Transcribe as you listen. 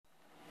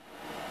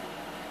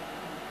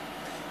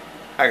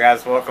Hi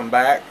guys, welcome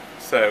back.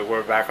 So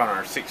we're back on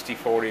our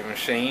 6040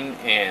 machine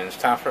and it's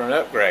time for an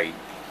upgrade.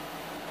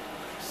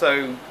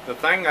 So the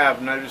thing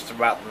I've noticed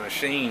about the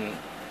machine,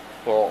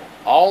 well,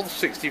 all the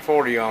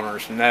 6040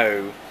 owners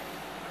know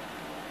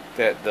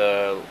that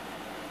the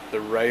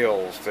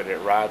rails that it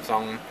rides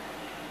on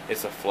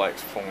is a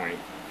flex point.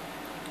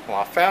 Well,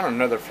 I found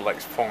another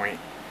flex point.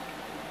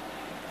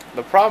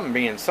 The problem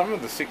being some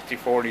of the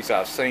 6040s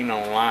I've seen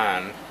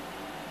online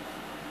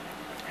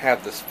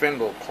have the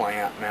spindle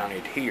clamp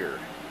mounted here,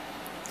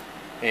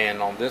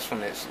 and on this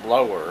one it's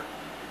lower.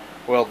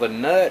 Well, the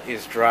nut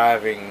is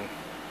driving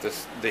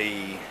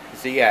the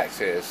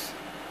Z-axis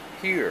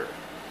here,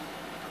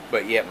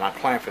 but yet my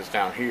clamp is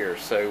down here,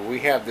 so we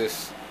have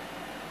this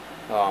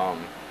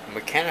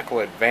mechanical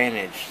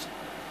advantage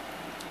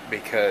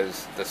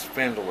because the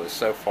spindle is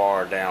so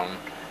far down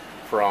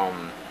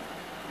from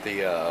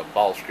the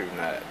ball screw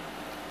nut.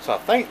 So I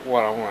think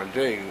what I want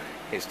to do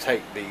is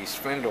take the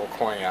spindle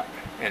clamp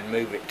and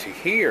move it to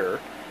here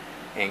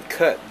and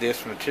cut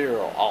this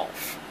material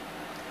off.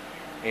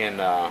 And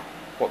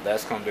what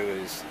that's going to do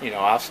is,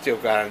 I've still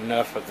got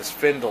enough of the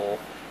spindle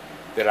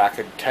that I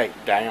could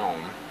take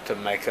down to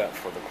make up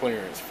for the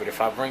clearance. But if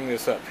I bring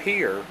this up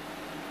here,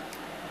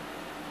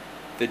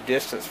 the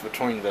distance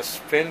between the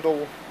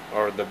spindle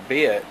or the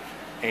bit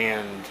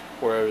and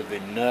where the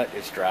nut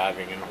is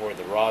driving and where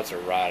the rods are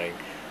riding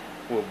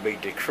will be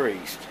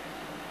decreased.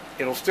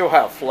 It'll still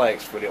have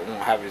flex, but it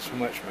won't have as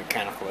much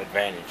mechanical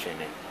advantage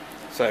in it.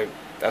 So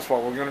that's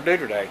what we're going to do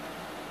today.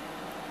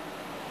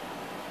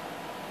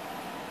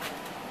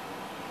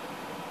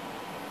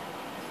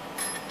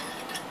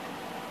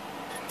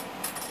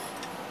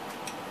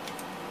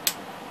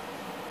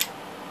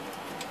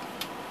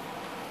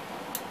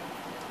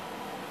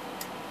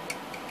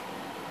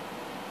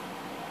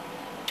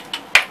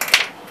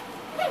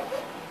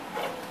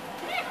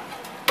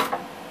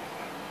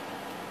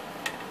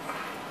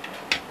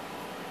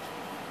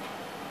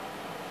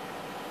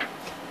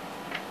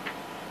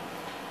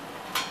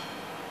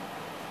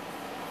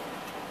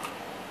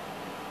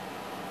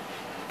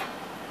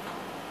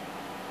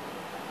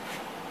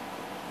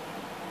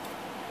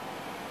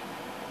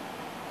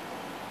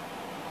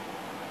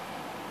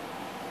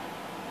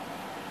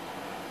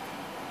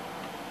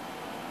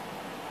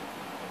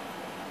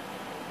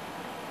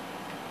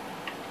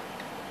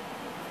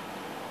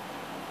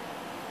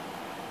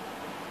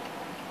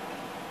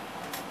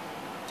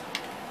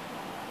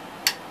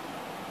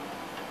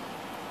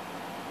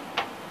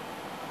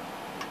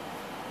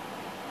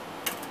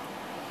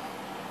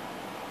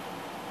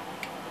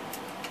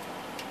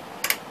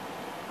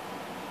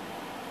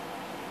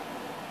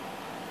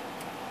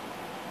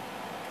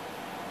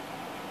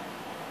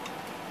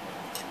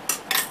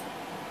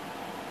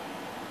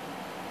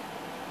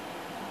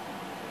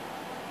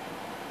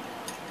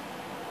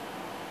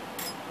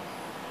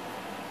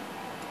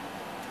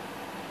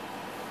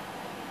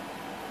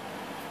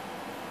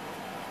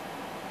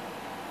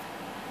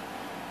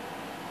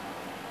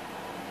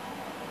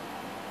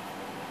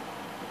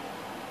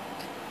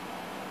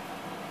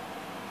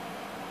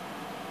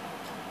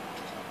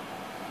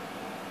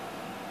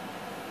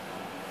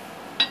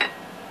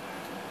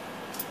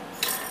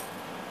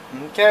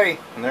 Okay,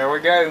 and there we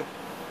go.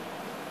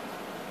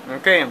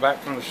 Okay, I'm back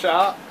from the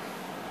shop,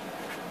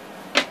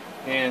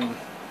 and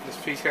this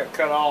piece got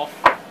cut off.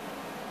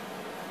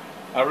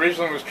 I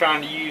originally was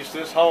trying to use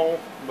this hole,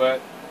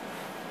 but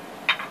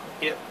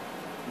it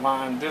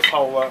lined this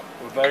hole up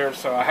with there,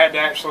 so I had to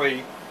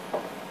actually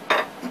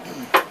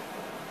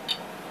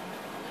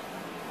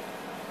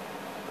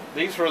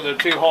these were the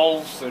two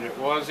holes that it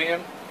was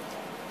in.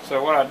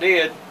 So what I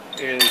did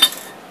is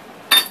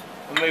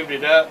I moved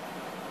it up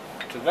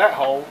to that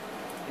hole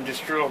and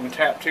just drilled and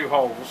tapped two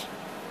holes.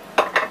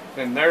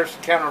 Then there's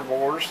the counter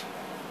bores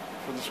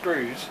for the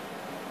screws,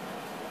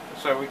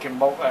 so we can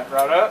bolt that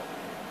right up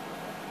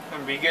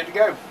and be good to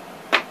go.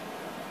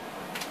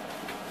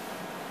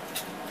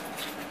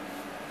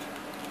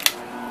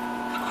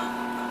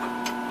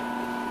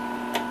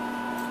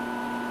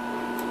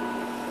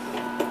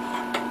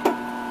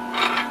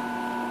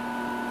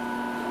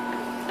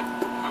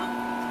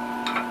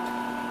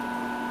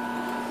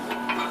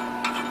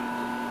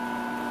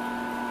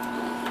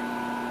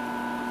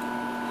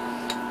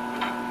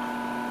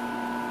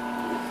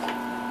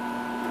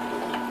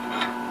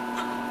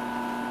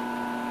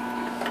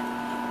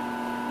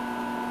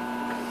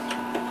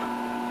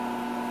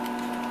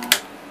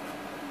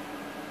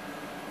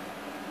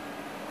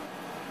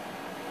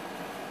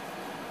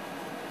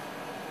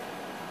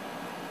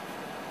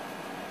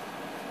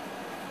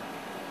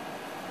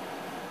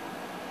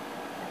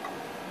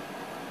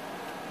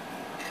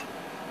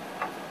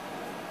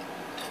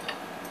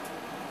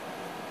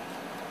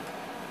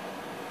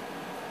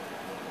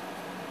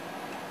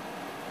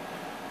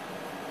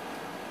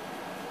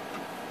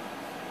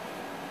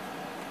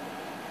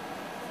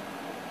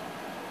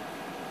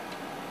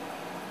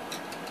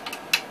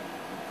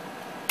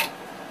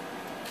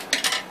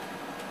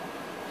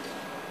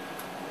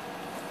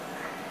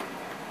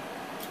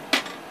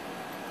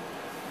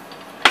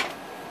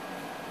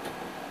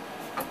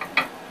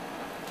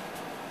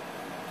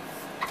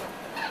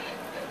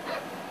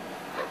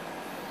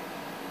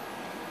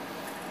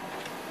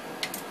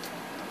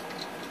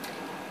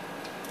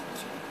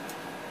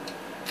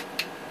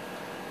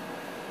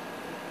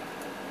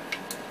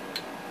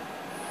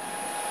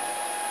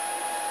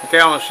 Okay,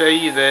 I'm going to show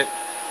you that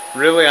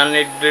really I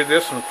need to do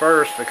this one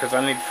first because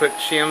I need to put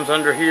shims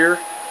under here.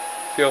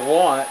 If you'll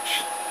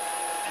watch.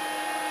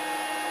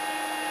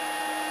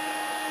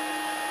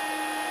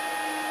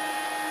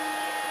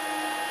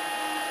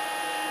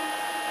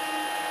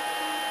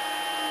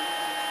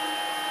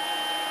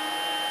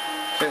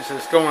 Since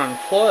it's going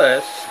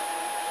plus,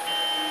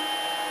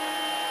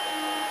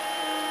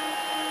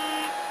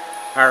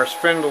 our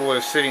spindle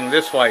is sitting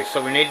this way,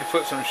 so we need to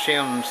put some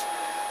shims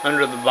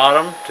under the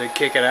bottom to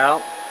kick it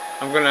out.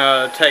 I'm going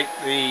to take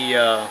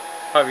the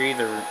probably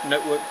either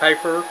notebook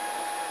paper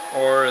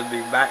or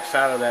the back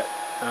side of that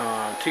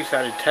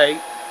two-sided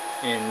tape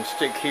and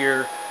stick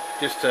here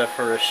just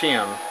for a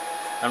shim.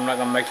 I'm not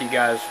going to make you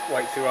guys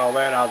wait through all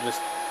that. I'll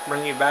just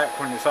bring you back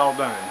when it's all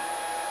done.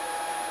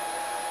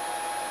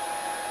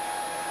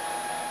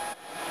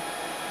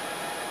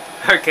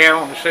 Okay, I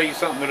want to show you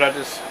something that I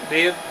just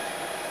did.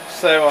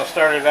 So I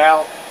started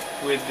out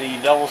with the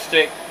double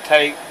stick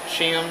tape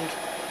shimmed,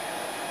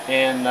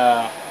 and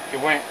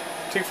it went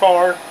too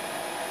far,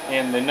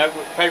 and the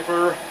notebook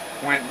paper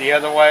went the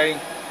other way.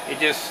 It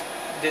just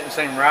didn't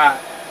seem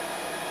right.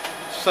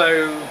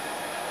 So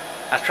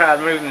I tried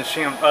moving the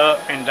shim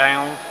up and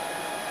down.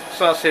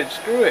 So I said,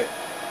 screw it.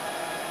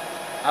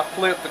 I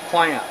flipped the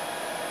clamp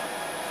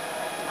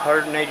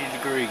 180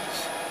 degrees.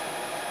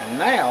 And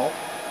now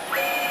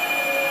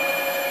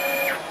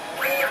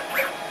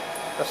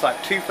that's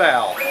like 2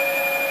 thou.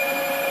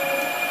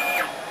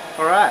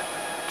 Alright,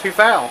 2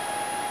 thou.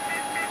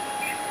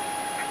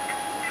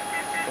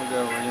 We'll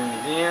go over in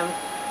again.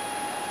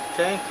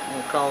 Okay,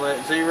 we'll call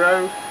that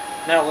 0.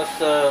 Now let's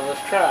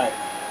try it.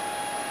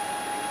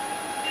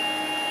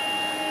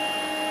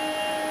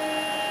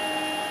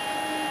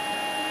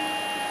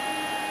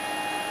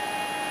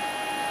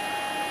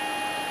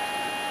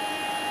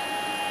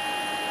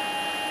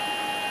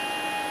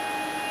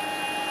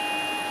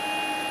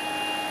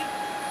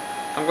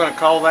 I'm going to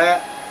call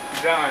that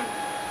done.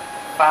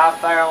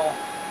 5 thou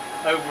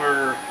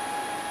over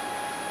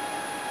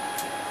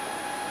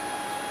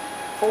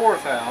 4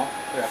 thou.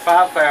 Yeah,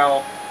 5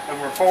 thou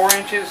over 4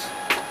 inches.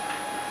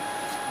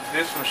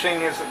 This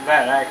machine isn't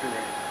that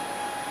accurate.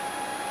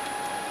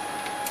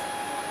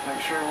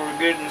 Make sure we're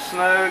good and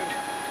snugged,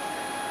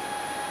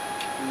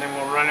 and then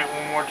we'll run it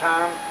one more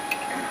time.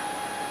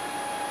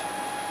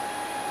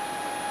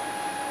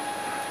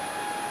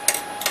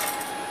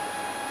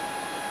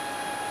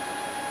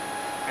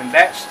 And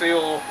that's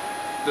still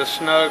the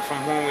snug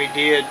from when we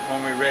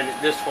read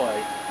it this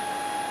way.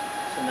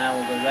 So now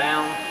we'll go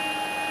down.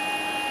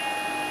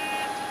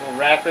 A little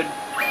rapid.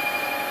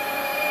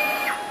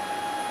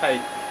 Hey,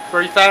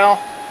 3 thou,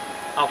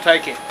 I'll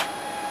take it.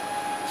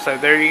 So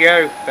there you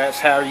go. That's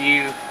how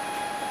you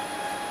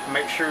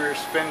make sure your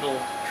spindle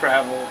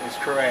travel is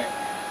correct.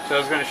 So I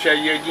was going to show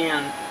you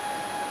again.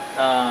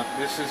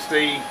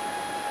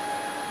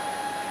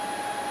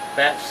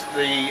 That's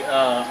the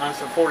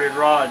unsupported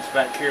rods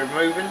back here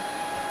moving.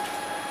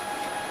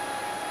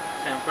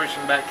 And I'm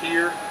pushing back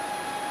here.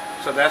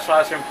 So that's why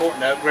it's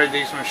important to upgrade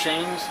these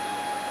machines.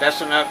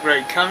 That's an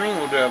upgrade coming.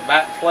 We'll do a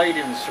back plate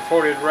and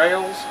supported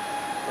rails.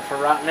 But for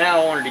right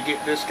now, I wanted to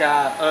get this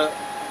guy up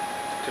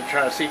to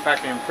try to see if I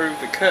can improve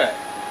the cut.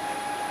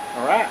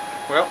 Alright,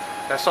 well,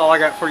 that's all I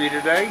got for you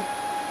today.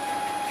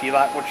 If you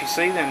like what you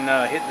see, then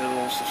hit the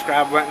little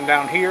subscribe button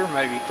down here.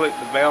 Maybe click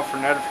the bell for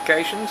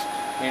notifications.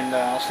 And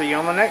I'll see you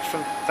on the next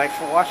one. Thanks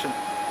for watching.